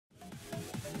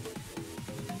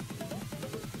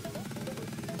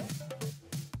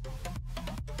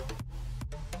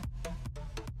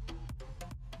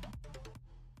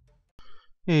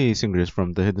Hey, Sangriaz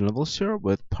from the Hidden Levels here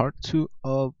with part 2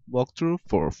 of walkthrough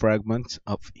for Fragments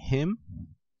of Him.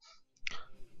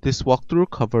 This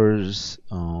walkthrough covers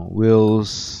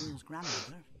Will's Will's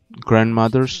grandmother.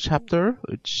 grandmother's She's recalled him. chapter,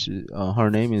 which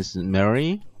her name is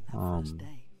Mary. On that first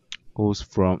day.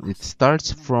 It I still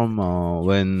starts remember the from day when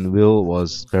when James, Will that's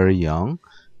was Will's very father, young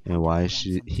and handed why the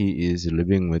grandson to he me. is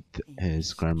living with He was his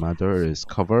such a grandmother handsome is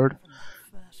boy, I covered, remember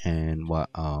from that first and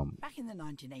moment. Back in the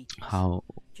 1980s, how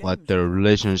what James their grew up in a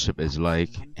relationship is flat in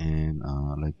like, London.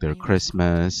 and like their He was pretty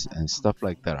Christmas and and stuff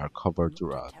like punching, that are but covered not a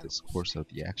throughout this terrible course of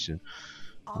the state. action.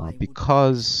 I would read this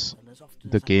Because novel as often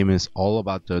the as I game is could all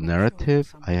about to the make sure he had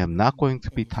narrative, I something am not wrong going to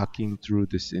in be his talking life. through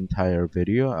this entire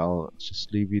video. I'll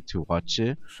just leave you to watch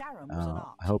it. Sharon was an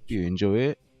art I hope you teacher. enjoy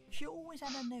it. She always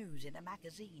had her nose in a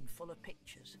magazine full of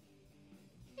pictures.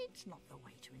 It's not the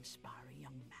way to inspire a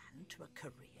young man to a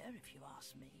career, if you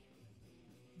ask me.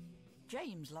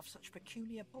 James loved such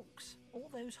peculiar books, all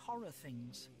those horror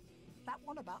things. That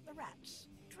one about the rats.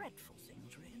 Dreadful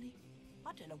things, really.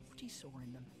 I don't know what he saw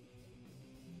in them.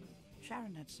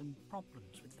 Sharon had some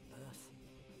problems with the birth,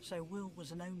 so Will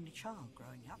was an only child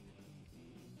growing up.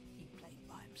 He played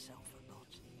by himself a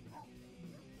lot.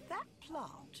 That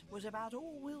plant was about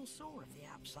all Will saw of the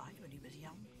outside when he was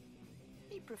young.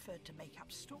 He preferred to make up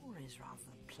stories rather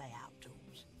than play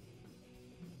outdoors.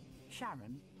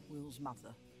 Sharon, Will's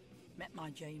mother, met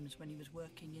my James when he was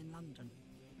working in London.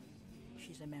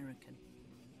 She's American.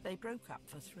 They broke up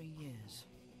for 3 years,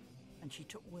 and she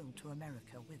took Will to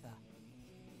America with her.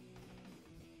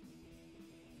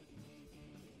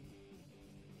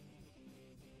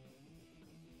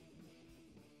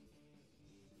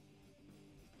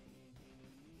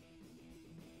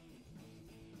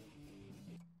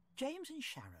 James and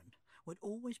Sharon would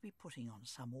always be putting on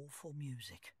some awful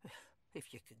music,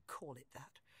 if you could call it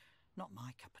that. Not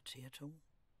my cup of tea at all.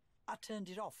 I turned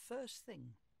it off first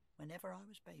thing whenever I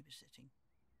was babysitting.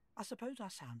 I suppose I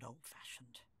sound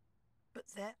old-fashioned, but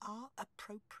there are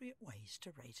appropriate ways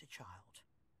to raise a child.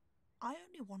 I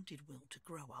only wanted Will to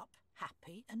grow up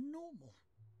happy and normal.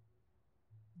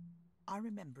 I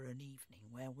remember an evening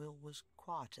where Will was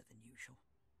quieter than usual.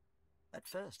 At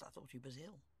first I thought he was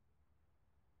ill.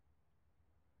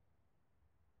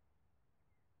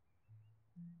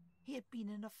 He had been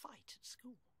in a fight at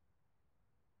school.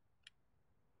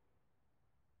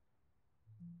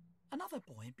 Another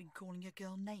boy had been calling a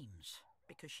girl names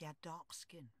because she had dark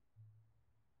skin.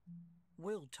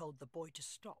 Will told the boy to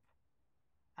stop,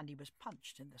 and he was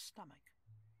punched in the stomach.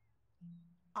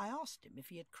 I asked him if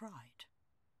he had cried,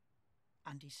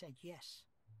 and he said yes.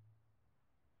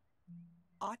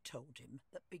 I told him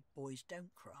that big boys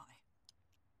don't cry.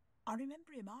 I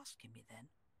remember him asking me then,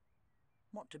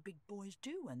 what do big boys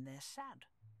do when they're sad?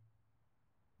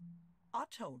 I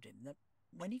told him that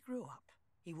when he grew up,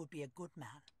 he would be a good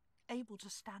man, able to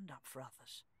stand up for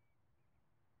others.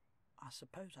 I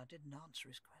suppose I didn't answer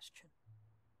his question.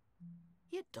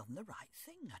 He had done the right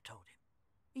thing, I told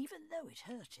him, even though it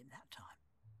hurt him that time.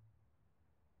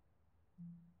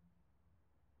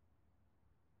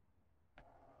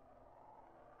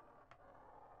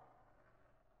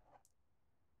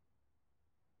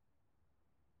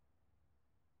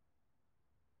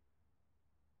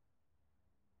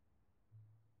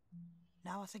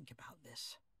 Now I think about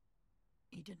this,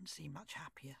 he didn't seem much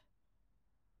happier.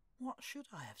 What should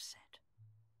I have said?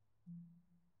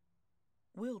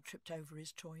 Will tripped over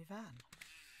his toy van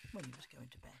when he was going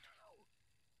to bed.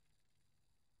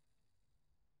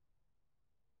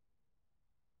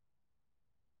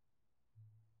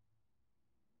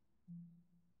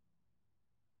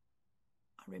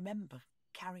 I remember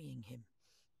carrying him.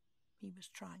 He was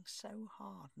trying so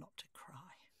hard not to cry.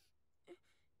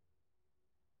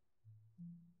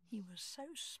 He was so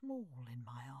small in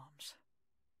my arms.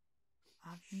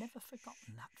 I've never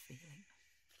forgotten that feeling.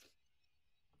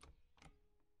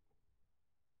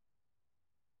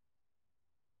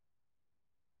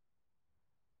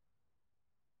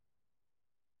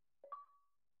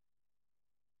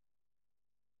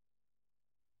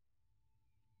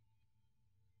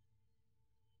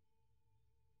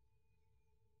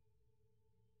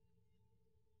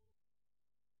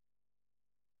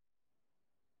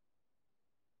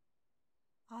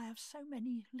 I have so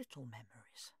many little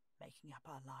memories making up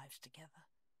our lives together.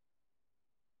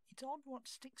 It's odd what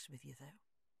sticks with you, though.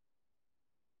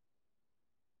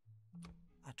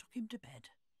 I took him to bed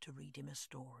to read him a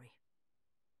story.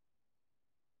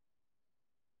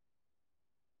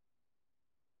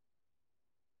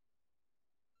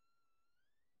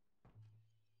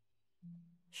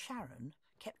 Sharon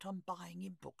kept on buying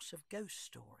him books of ghost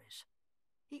stories.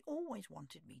 He always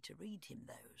wanted me to read him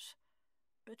those,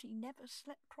 but he never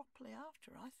slept properly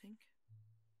after, I think.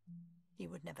 He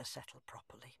would never settle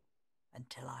properly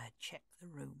until I had checked the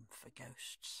room for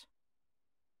ghosts.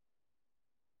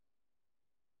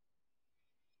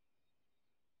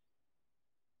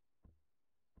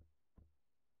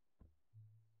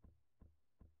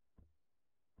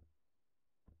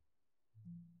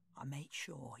 I made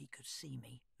sure he could see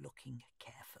me looking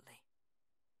carefully.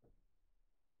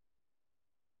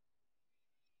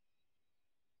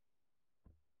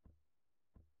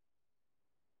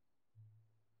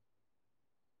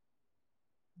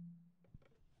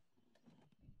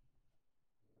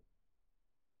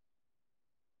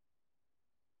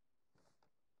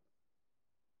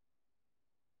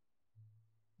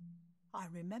 I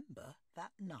remember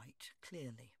that night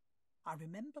clearly. I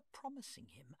remember promising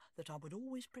him that I would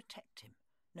always protect him,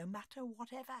 no matter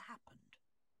whatever happened.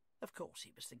 Of course,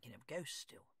 he was thinking of ghosts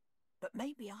still, but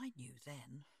maybe I knew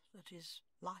then that his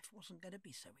life wasn't going to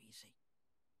be so easy.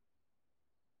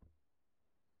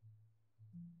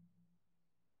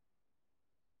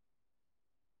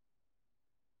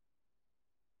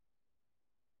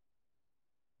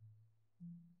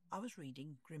 I was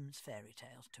reading Grimm's fairy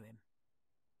tales to him.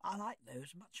 I liked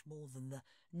those much more than the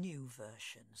new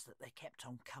versions that they kept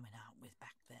on coming out with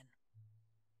back then.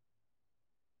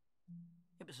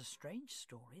 It was a strange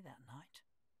story that night,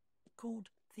 called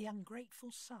The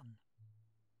Ungrateful Son.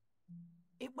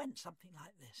 It went something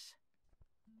like this.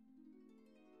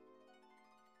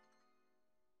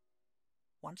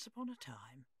 Once upon a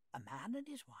time, a man and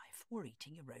his wife were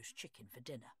eating a roast chicken for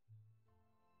dinner.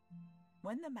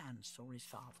 When the man saw his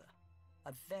father,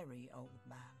 a very old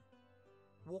man,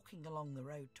 walking along the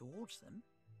road towards them,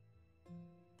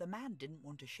 the man didn't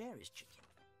want to share his chicken,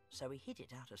 so he hid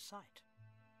it out of sight.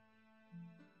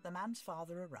 The man's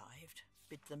father arrived,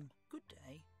 bid them good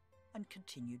day, and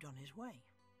continued on his way.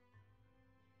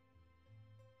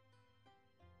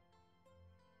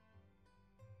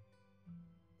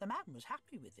 The man was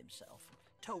happy with himself and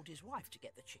told his wife to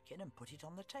get the chicken and put it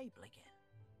on the table again.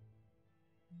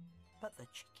 But the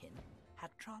chicken had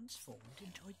transformed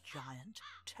into a giant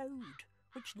toad,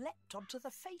 which leapt onto the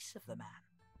face of the man.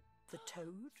 The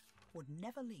toad would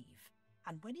never leave,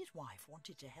 and when his wife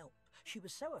wanted to help, she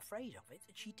was so afraid of it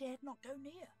that she dared not go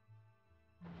near.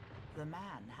 The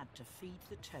man had to feed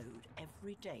the toad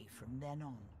every day from then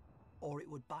on, or it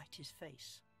would bite his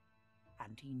face,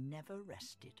 and he never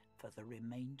rested for the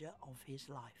remainder of his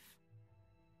life.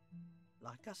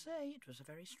 Like I say, it was a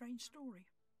very strange story.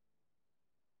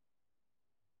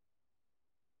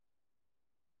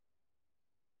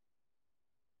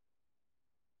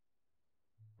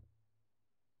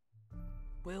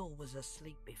 Will was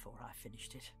asleep before I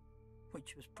finished it,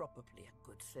 which was probably a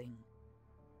good thing.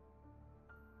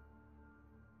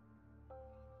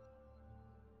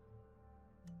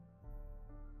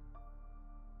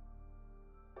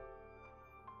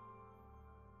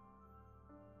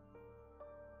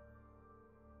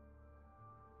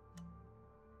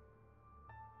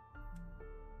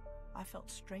 I felt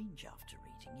strange after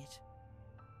reading it.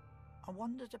 I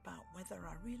wondered about whether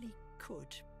I really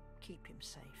could keep him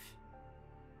safe.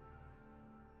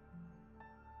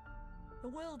 The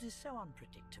world is so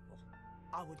unpredictable.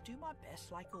 I would do my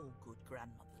best like all good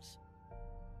grandmothers.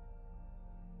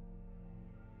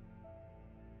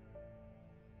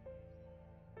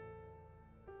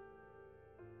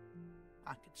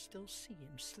 I could still see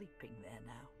him sleeping there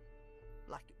now,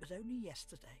 like it was only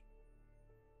yesterday.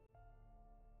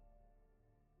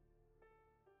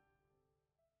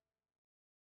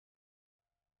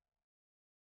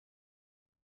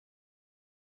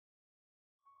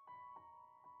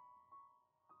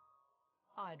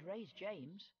 I'd raised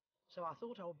James, so I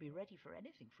thought I would be ready for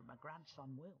anything from my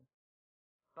grandson Will.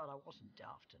 But I wasn't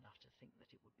daft enough to think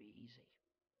that it would be easy.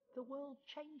 The world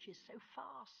changes so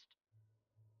fast.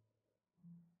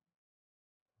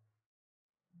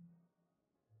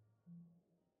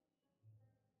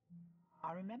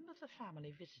 I remember the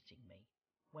family visiting me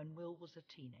when Will was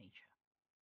a teenager.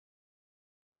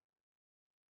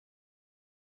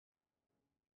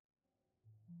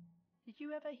 Did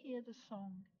you ever hear the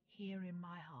song Here in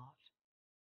My Heart?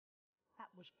 That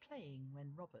was playing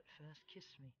when Robert first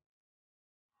kissed me.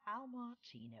 Al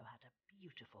Martino had a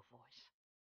beautiful voice.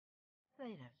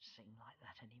 They don't sing like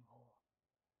that anymore.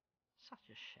 Such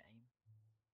a shame.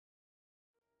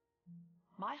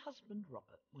 My husband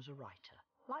Robert was a writer,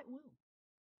 like Will.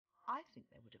 I think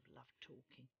they would have loved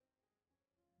talking.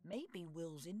 Maybe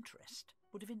Will's interest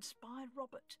would have inspired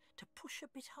Robert to push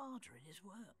a bit harder in his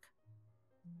work.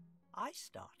 I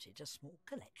started a small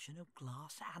collection of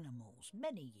glass animals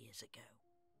many years ago.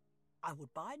 I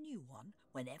would buy a new one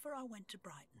whenever I went to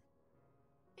Brighton.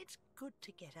 It's good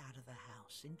to get out of the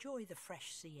house, enjoy the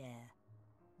fresh sea air.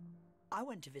 I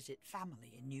went to visit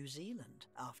family in New Zealand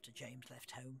after James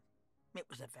left home. It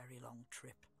was a very long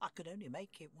trip. I could only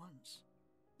make it once.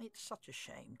 It's such a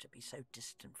shame to be so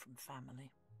distant from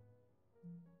family.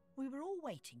 We were all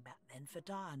waiting back then for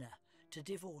Diana to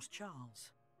divorce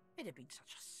Charles. It had been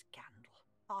such a scandal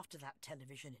after that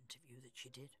television interview that she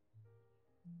did.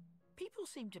 People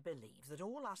seem to believe that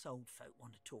all us old folk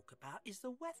want to talk about is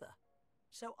the weather.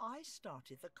 So I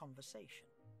started the conversation.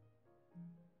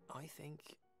 I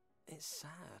think it's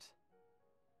sad.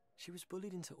 She was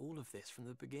bullied into all of this from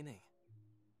the beginning.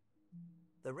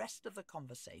 The rest of the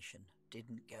conversation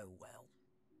didn't go well.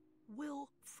 Will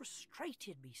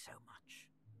frustrated me so much.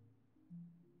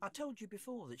 I told you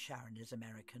before that Sharon is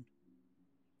American.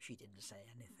 She didn't say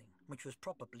anything, which was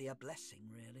probably a blessing,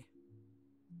 really.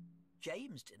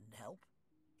 James didn't help.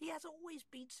 He has always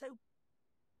been so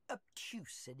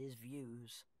obtuse in his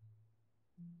views.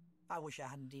 I wish I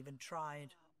hadn't even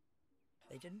tried.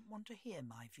 They didn't want to hear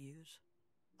my views.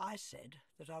 I said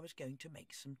that I was going to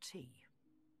make some tea.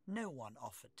 No one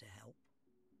offered to help.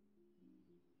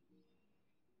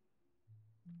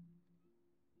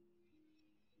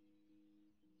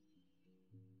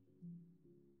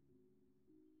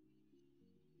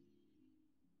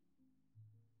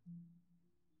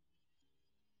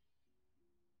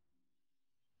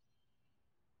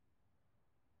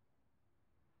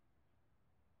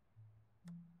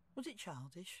 Was it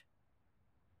childish?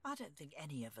 I don't think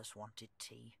any of us wanted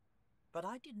tea, but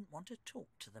I didn't want to talk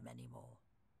to them anymore.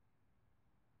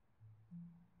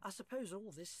 I suppose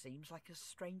all this seems like a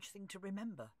strange thing to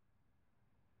remember,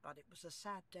 but it was a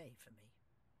sad day for me.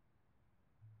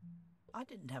 I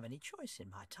didn't have any choice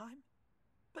in my time,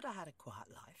 but I had a quiet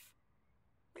life.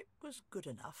 It was good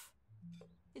enough.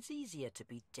 It's easier to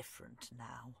be different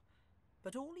now,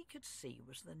 but all he could see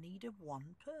was the need of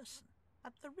one person,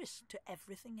 at the risk to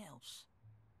everything else.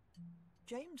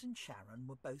 James and Sharon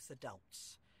were both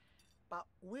adults, but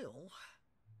Will...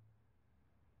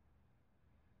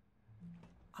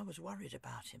 I was worried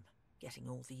about him, getting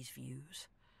all these views.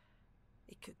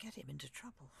 It could get him into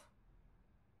trouble.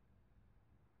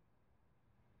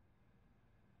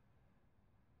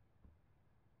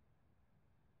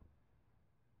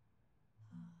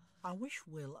 I wish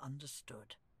Will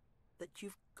understood that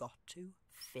you've got to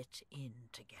fit in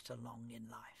to get along in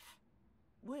life.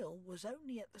 Will was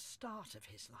only at the start of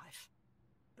his life,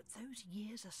 but those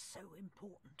years are so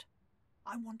important.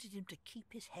 I wanted him to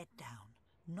keep his head down,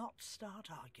 not start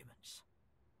arguments.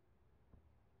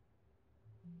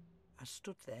 I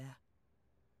stood there,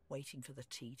 waiting for the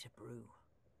tea to brew.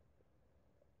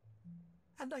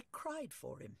 And I cried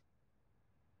for him.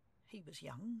 He was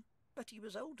young, but he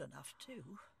was old enough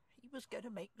too. He was going to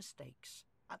make mistakes,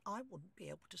 and I wouldn't be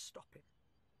able to stop him.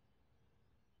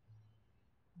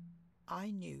 I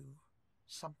knew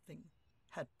something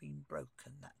had been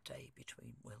broken that day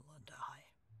between Will and I.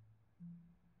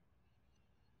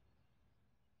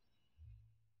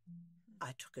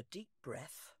 I took a deep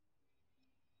breath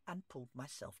and pulled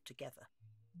myself together.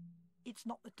 It's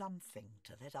not the done thing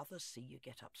to let others see you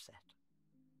get upset.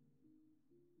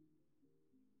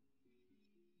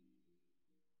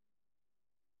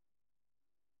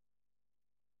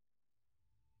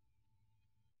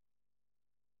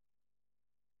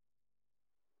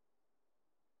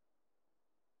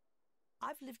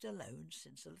 I've lived alone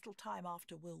since a little time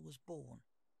after Will was born.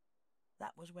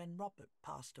 That was when Robert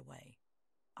passed away.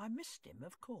 I missed him,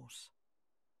 of course.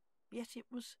 Yet it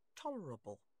was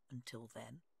tolerable until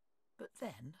then. But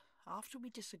then, after we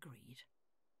disagreed,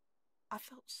 I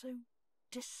felt so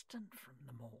distant from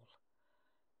them all.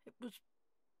 It was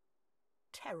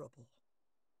terrible.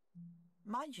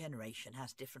 My generation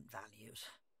has different values.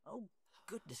 Oh,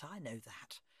 goodness, I know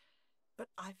that. But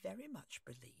I very much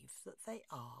believe that they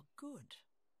are good.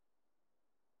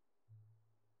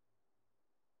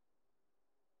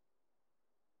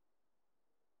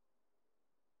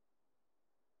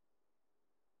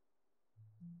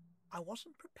 I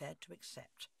wasn't prepared to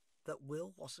accept that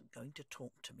Will wasn't going to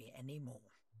talk to me anymore.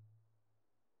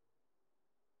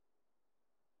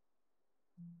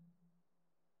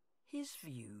 His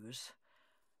views,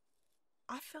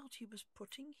 I felt he was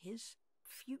putting his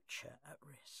future at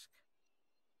risk.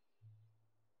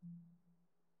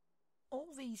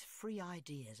 All these free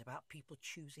ideas about people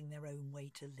choosing their own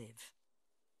way to live,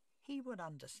 he would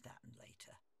understand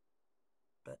later.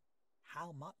 But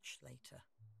how much later?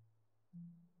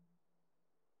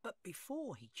 But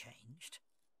before he changed,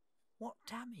 what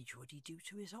damage would he do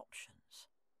to his options?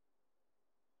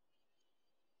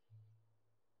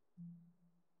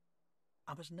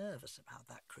 I was nervous about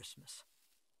that Christmas.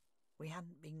 We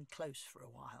hadn't been close for a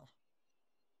while.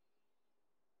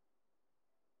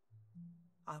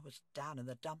 I was down in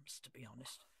the dumps, to be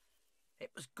honest.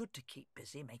 It was good to keep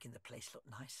busy making the place look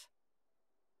nice.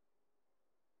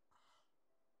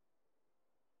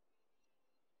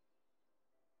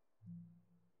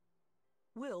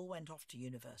 Will went off to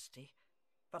university,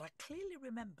 but I clearly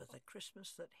remember the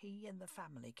Christmas that he and the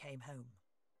family came home.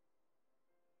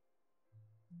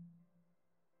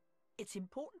 It's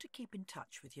important to keep in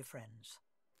touch with your friends.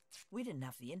 We didn't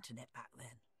have the internet back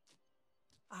then.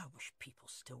 I wish people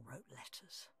still wrote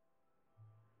letters.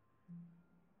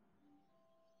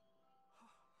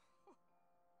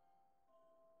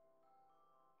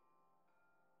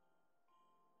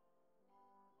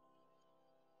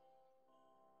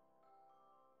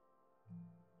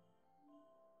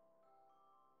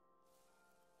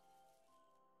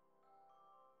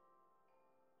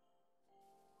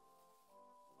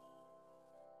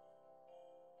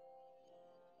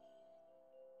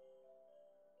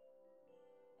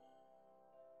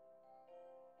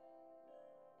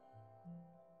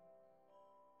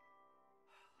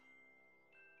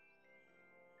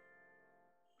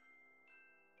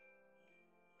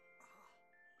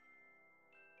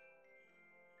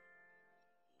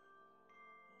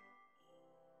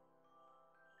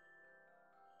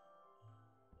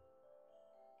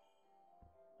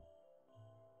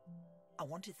 I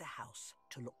wanted the house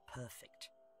to look perfect.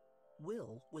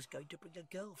 Will was going to bring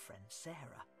a girlfriend,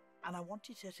 Sarah, and I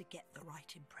wanted her to get the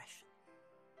right impression.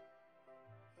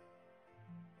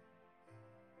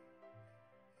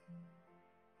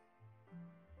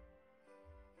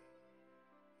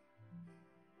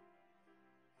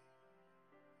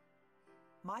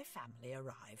 My family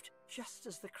arrived just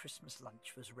as the Christmas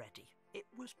lunch was ready. It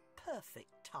was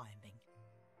perfect timing.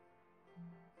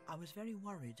 I was very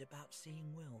worried about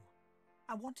seeing Will.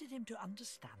 I wanted him to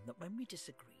understand that when we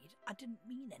disagreed, I didn't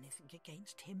mean anything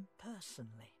against him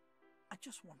personally. I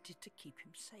just wanted to keep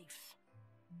him safe.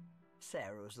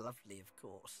 Sarah was lovely, of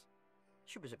course.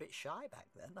 She was a bit shy back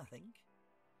then, I think.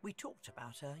 We talked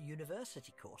about her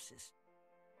university courses.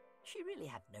 She really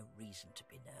had no reason to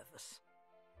be nervous.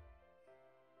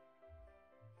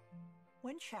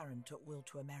 When Sharon took Will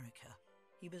to America,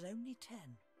 he was only 10.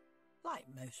 Like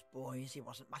most boys, he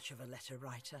wasn't much of a letter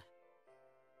writer.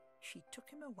 She took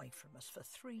him away from us for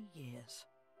 3 years,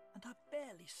 and I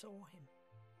barely saw him.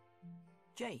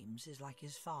 James is like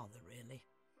his father, really.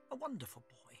 A wonderful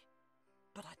boy,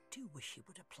 but I do wish he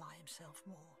would apply himself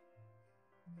more.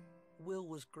 Will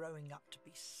was growing up to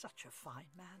be such a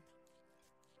fine man.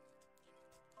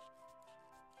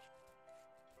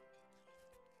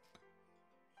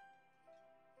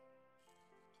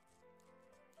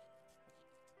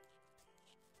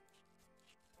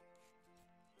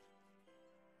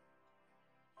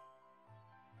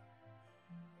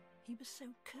 He was so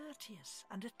courteous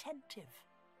and attentive.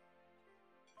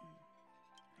 Thanks.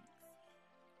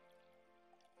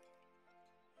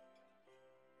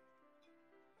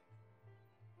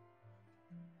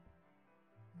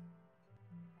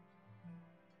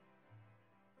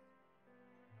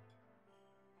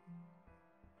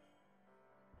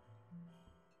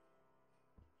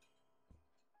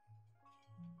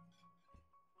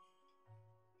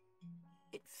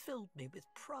 It filled me with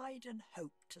pride and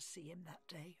hope to see him that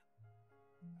day.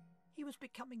 He was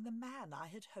becoming the man I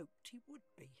had hoped he would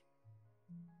be.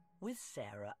 With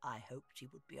Sarah, I hoped he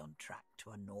would be on track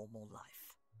to a normal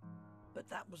life. But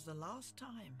that was the last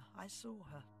time I saw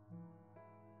her.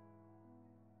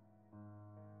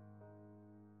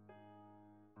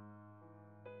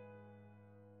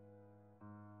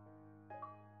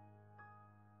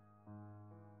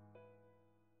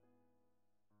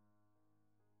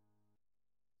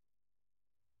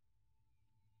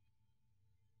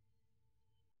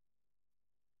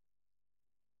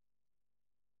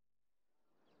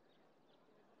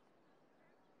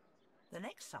 The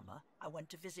next summer, I went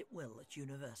to visit Will at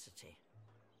university.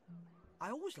 I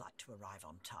always like to arrive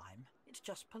on time. It's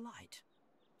just polite.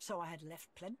 So I had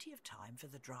left plenty of time for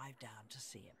the drive down to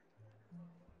see him.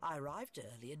 I arrived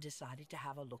early and decided to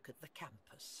have a look at the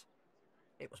campus.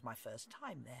 It was my first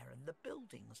time there, and the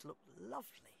buildings looked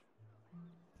lovely.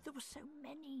 There were so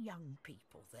many young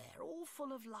people there, all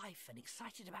full of life and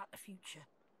excited about the future.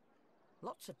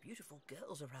 Lots of beautiful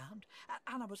girls around,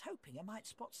 and I was hoping I might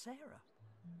spot Sarah.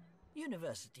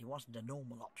 University wasn't a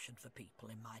normal option for people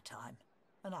in my time,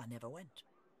 and I never went.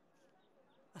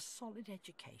 A solid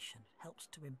education helps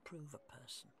to improve a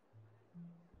person.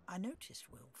 I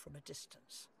noticed Will from a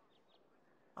distance.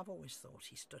 I've always thought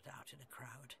he stood out in a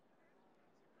crowd.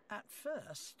 At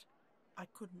first, I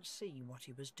couldn't see what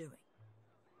he was doing.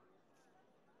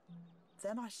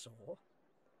 Then I saw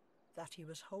that he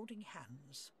was holding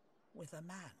hands with a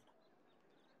man.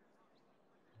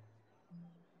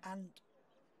 And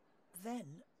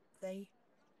then they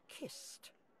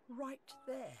kissed right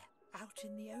there, out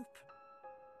in the open.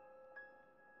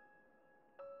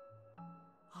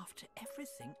 After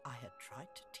everything I had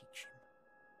tried to teach him,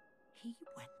 he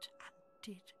went and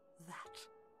did that.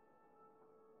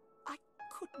 I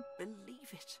couldn't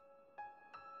believe it.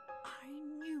 I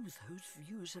knew those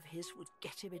views of his would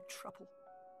get him in trouble.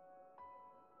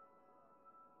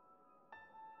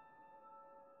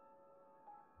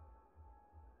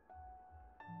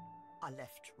 I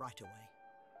left right away.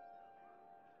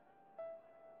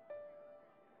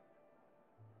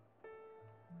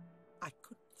 I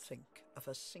couldn't think of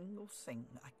a single thing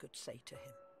I could say to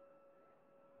him.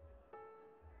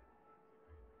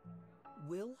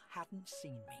 Will hadn't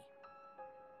seen me.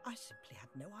 I simply had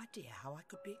no idea how I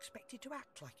could be expected to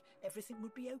act like everything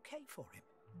would be okay for him.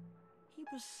 He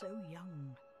was so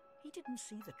young. He didn't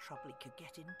see the trouble he could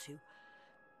get into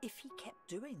if he kept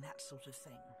doing that sort of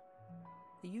thing.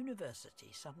 The university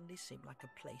suddenly seemed like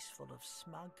a place full of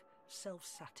smug,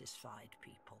 self-satisfied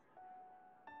people.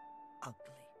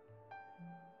 Ugly.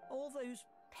 All those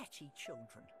petty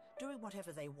children, doing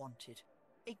whatever they wanted,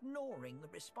 ignoring the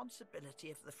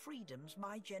responsibility of the freedoms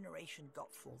my generation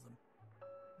got for them.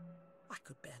 I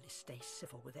could barely stay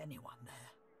civil with anyone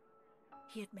there.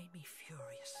 He had made me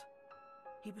furious.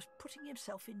 He was putting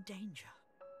himself in danger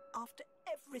after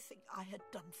everything I had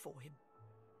done for him.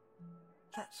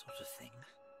 That sort of thing.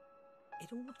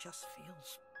 It all just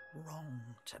feels wrong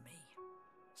to me.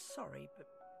 Sorry, but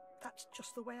that's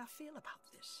just the way I feel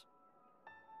about this.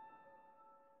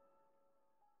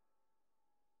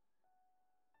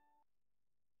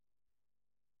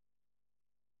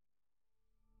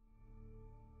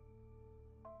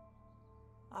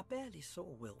 I barely saw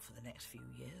Will for the next few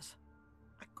years.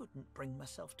 I couldn't bring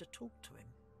myself to talk to him.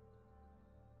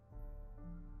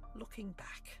 Looking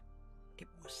back, it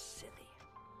was silly.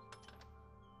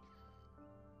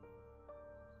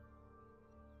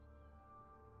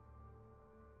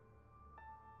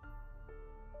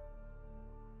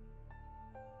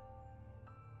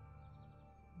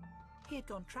 He had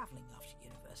gone travelling after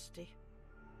university,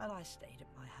 and I stayed at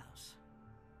my house.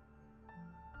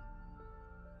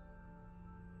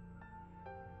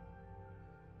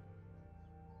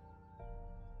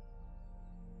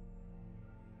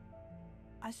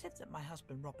 I said that my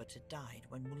husband Robert had died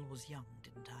when Will was young,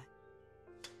 didn't I?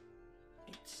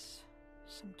 It's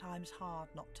sometimes hard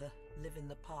not to live in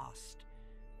the past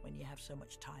when you have so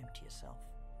much time to yourself.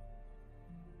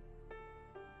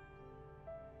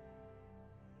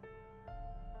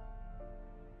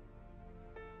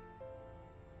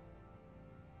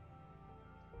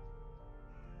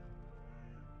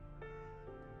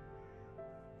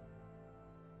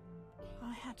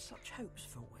 I had such hopes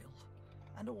for Will,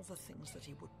 and all the things that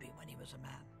he would be when he was a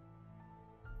man.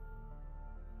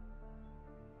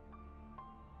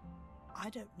 I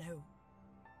don't know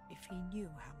if he knew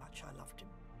how much I loved him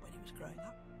when he was growing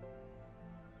up.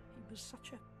 He was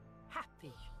such a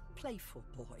happy, playful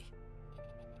boy.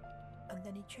 And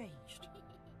then he changed.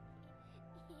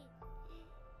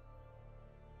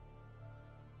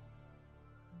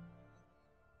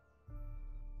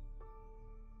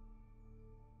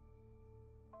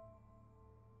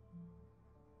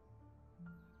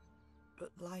 But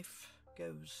life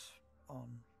goes on.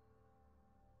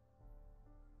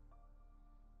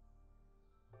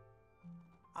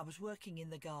 I was working in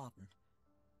the garden.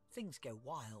 Things go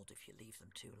wild if you leave them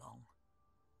too long.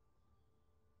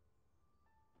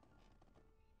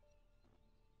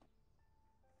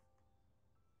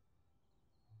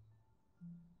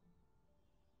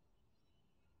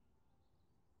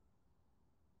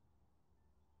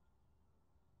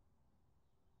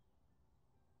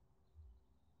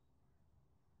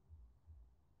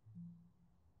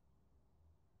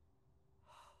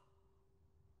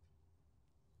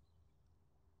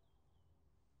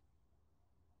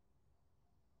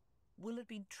 Will had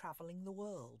been travelling the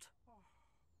world.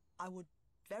 I would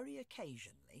very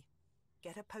occasionally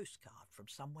get a postcard from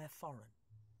somewhere foreign.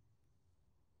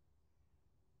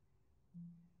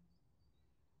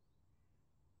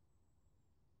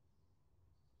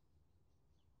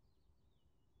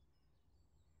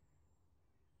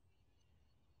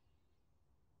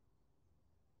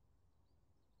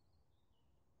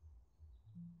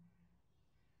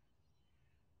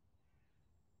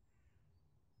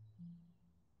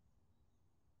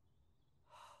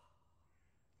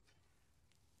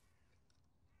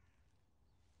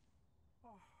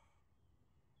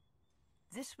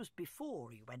 This was before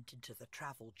he went into the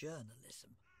travel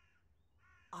journalism.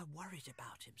 I worried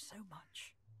about him so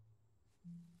much.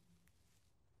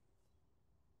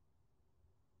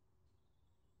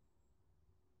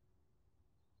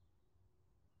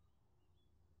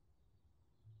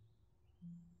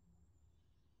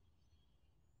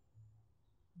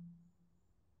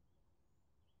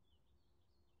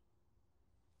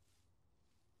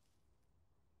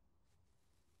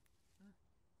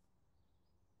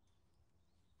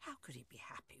 How could he be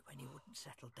happy when he wouldn't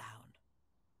settle down?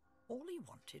 All he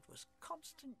wanted was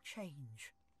constant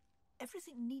change.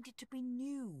 Everything needed to be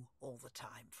new all the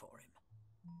time for him.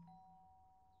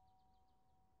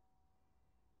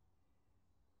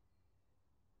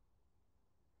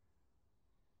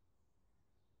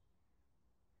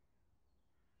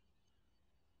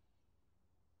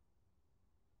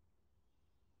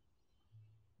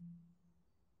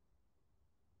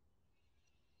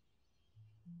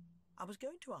 I was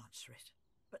going to answer it,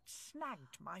 but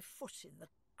snagged my foot in the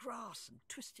grass and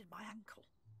twisted my ankle.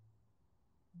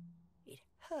 It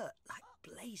hurt like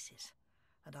blazes,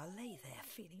 and I lay there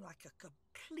feeling like a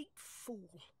complete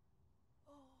fool.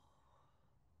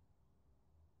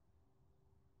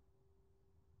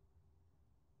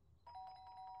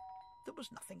 There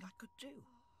was nothing I could do.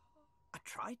 I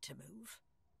tried to move,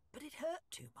 but it hurt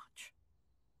too much.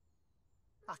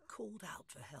 I called out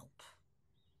for help.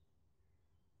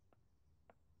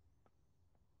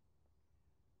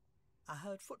 I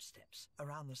heard footsteps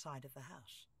around the side of the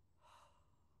house.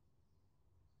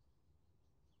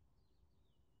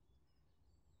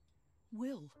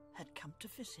 Will had come to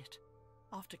visit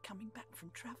after coming back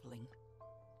from travelling.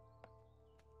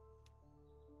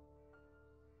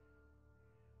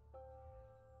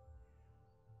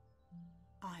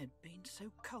 I had been so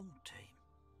cold to him,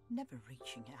 never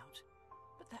reaching out,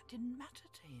 but that didn't matter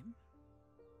to him.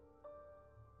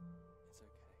 It's okay.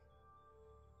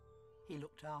 He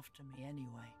looked after me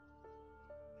anyway.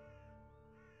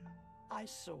 I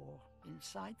saw,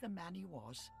 inside the man he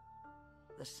was,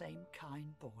 the same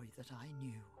kind boy that I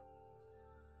knew.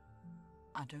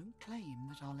 I don't claim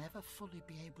that I'll ever fully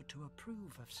be able to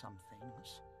approve of some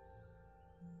things.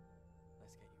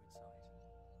 Let's get you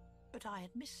inside. But I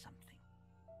had missed something,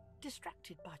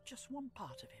 distracted by just one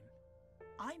part of him.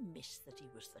 I missed that he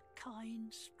was the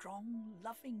kind, strong,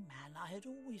 loving man I had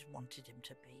always wanted him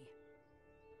to be.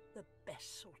 The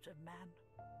best sort of man.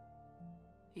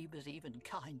 He was even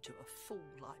kind to a fool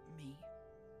like me.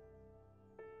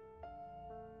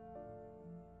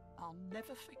 I'll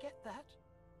never forget that.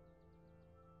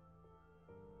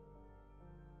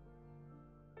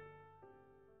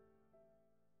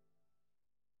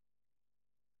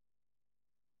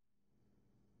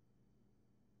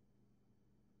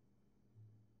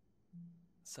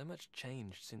 So much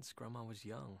changed since Grandma was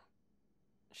young.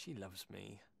 She loves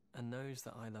me and knows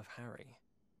that I love Harry.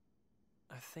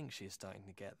 I think she is starting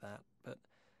to get that, but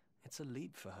it's a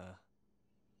leap for her.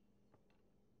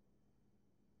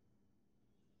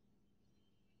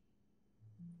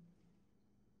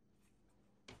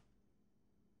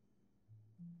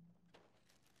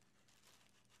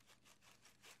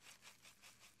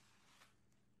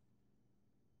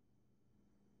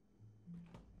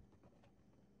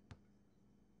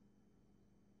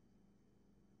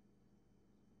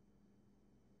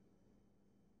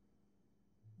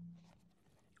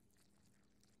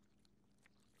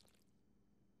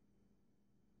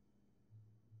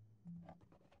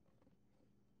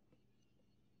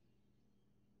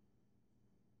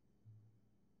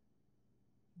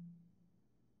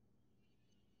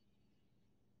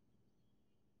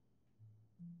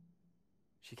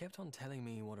 She kept on telling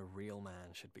me what a real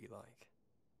man should be like.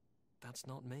 That's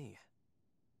not me.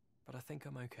 But I think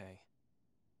I'm okay.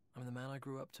 I'm the man I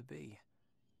grew up to be.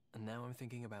 And now I'm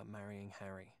thinking about marrying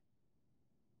Harry.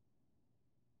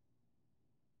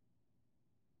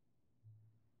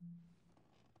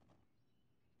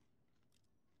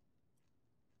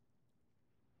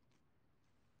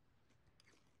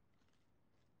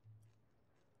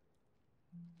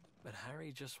 But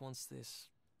Harry just wants this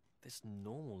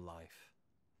normal life.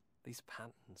 These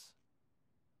patterns.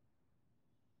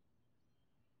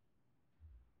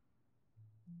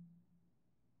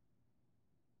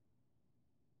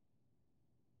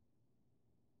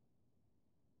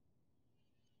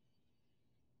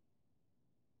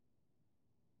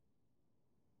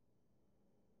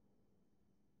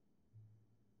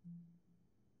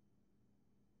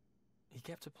 He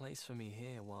kept a place for me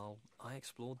here while I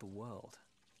explored the world.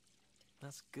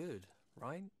 That's good,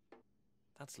 right?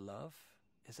 That's love,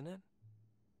 isn't it?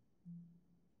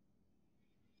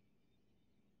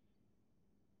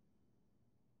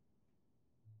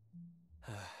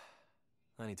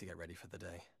 I need to get ready for the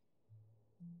day.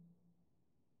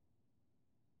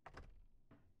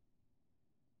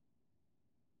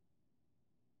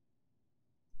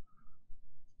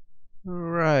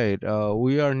 Right,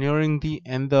 we are nearing the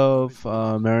end of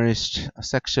marriage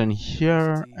section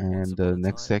here, and the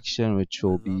next section, which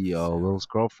will be Will's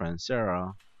girlfriend,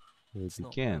 Sarah, will It's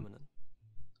not begin.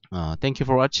 permanent. Thank you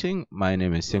for watching. My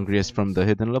name is Little Sangriaz from things. the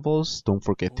Hidden Levels. Don't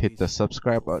forget All to hit the these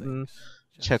subscribe little button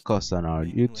things check us on our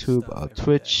meaningless YouTube, stuff every day.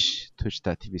 Twitch,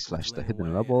 twitch.tv slash Whittling the hidden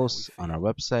away at how we levels, on our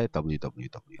feel. website, I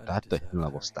don't deserve her.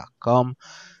 www.thehiddenlevels.com,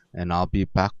 and I'll be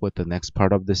back with the next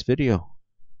part of this video.